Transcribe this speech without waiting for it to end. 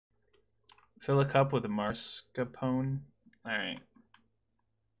Fill a cup with a mascarpone. All right.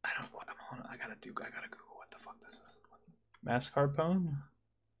 I don't. What? I gotta Google what the fuck this is. Mascarpone.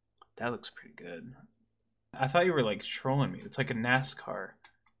 That looks pretty good. I thought you were like trolling me. It's like a NASCAR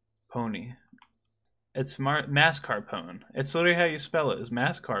pony. It's mascarpone. It's literally how you spell it. Is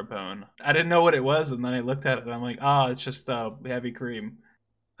mascarpone. I didn't know what it was, and then I looked at it, and I'm like, it's just heavy cream.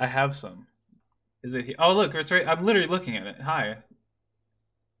 I have some. Is it here? Oh, look, it's right. I'm literally looking at it. Hi.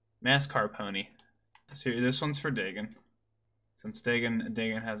 Mascarpone. So this one's for Dagan. Since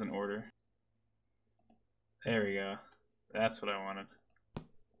Dagan has an order. There we go. That's what I wanted.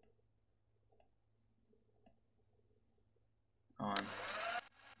 On.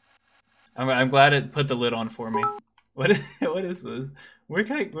 I'm glad it put the lid on for me. What is this?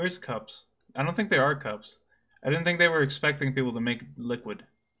 Where's cups? I don't think there are cups. I didn't think they were expecting people to make liquid.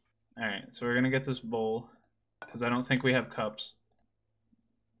 Alright, so we're gonna get this bowl. Because I don't think we have cups.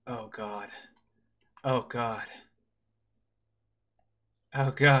 Oh god. Oh god.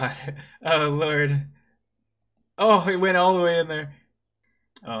 Oh god. Oh lord. Oh, it went all the way in there.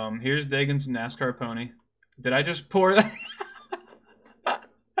 Here's Dagan's NASCAR pony. Did I just pour that?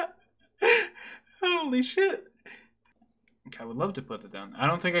 Holy shit. Okay, I would love to put that down. I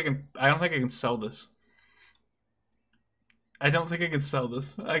don't think I can sell this. I don't think I can sell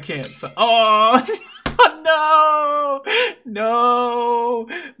this. I can't sell. Oh no! No!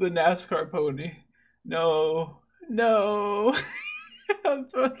 The NASCAR pony. No. No. I'm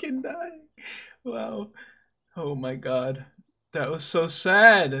fucking dying. Wow. Oh my god. That was so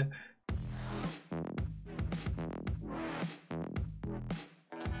sad.